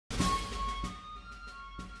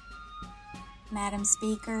Madam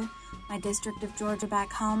Speaker, my District of Georgia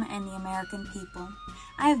back home, and the American people.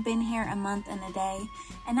 I have been here a month and a day,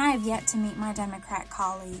 and I have yet to meet my Democrat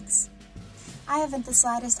colleagues. I haven't the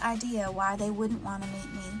slightest idea why they wouldn't want to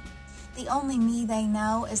meet me. The only me they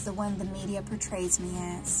know is the one the media portrays me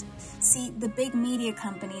as. See, the big media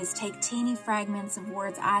companies take teeny fragments of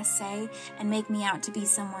words I say and make me out to be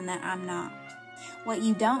someone that I'm not. What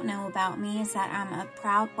you don't know about me is that I'm a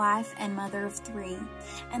proud wife and mother of 3,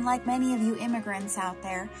 and like many of you immigrants out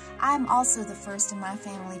there, I am also the first in my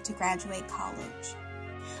family to graduate college.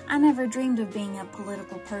 I never dreamed of being a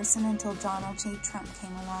political person until Donald J. Trump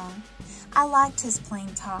came along. I liked his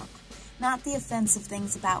plain talk, not the offensive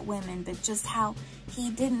things about women, but just how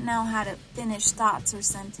he didn't know how to finish thoughts or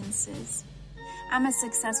sentences. I'm a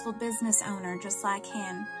successful business owner just like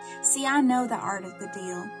him. See, I know the art of the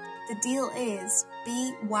deal. The deal is,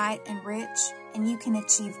 be white and rich, and you can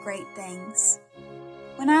achieve great things.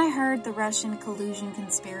 When I heard the Russian collusion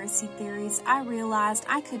conspiracy theories, I realized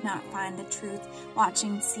I could not find the truth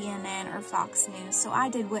watching CNN or Fox News, so I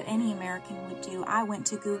did what any American would do. I went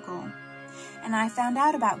to Google, and I found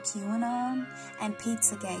out about QAnon and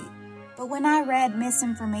Pizzagate. But when I read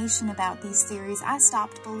misinformation about these theories, I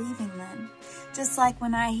stopped believing them. Just like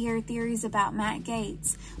when I hear theories about Matt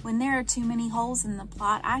Gaetz, when there are too many holes in the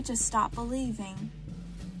plot, I just stop believing.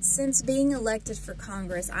 Since being elected for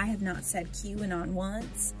Congress, I have not said QAnon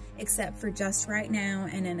once, except for just right now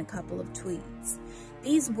and in a couple of tweets.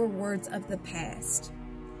 These were words of the past,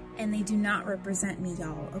 and they do not represent me,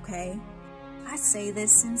 y'all, okay? I say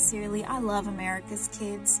this sincerely. I love America's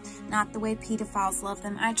kids, not the way pedophiles love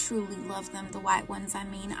them. I truly love them, the white ones I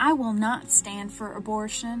mean. I will not stand for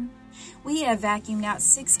abortion. We have vacuumed out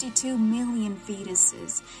 62 million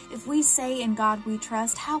fetuses. If we say in God we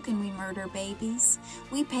trust, how can we murder babies?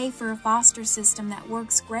 We pay for a foster system that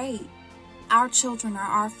works great. Our children are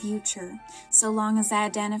our future, so long as they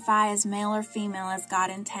identify as male or female as God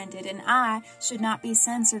intended, and I should not be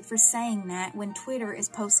censored for saying that when Twitter is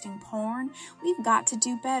posting porn. We've got to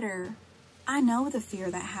do better. I know the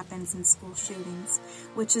fear that happens in school shootings,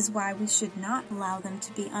 which is why we should not allow them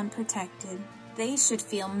to be unprotected. They should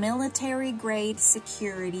feel military-grade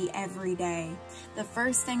security every day. The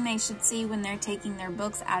first thing they should see when they're taking their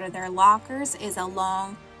books out of their lockers is a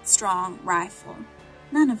long, strong rifle.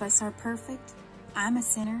 None of us are perfect. I'm a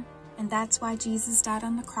sinner, and that's why Jesus died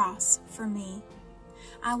on the cross for me.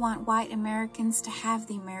 I want white Americans to have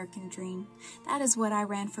the American dream. That is what I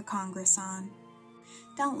ran for Congress on.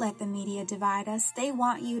 Don't let the media divide us. They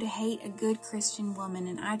want you to hate a good Christian woman,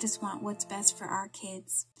 and I just want what's best for our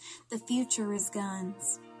kids. The future is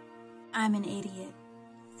guns. I'm an idiot.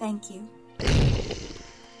 Thank you.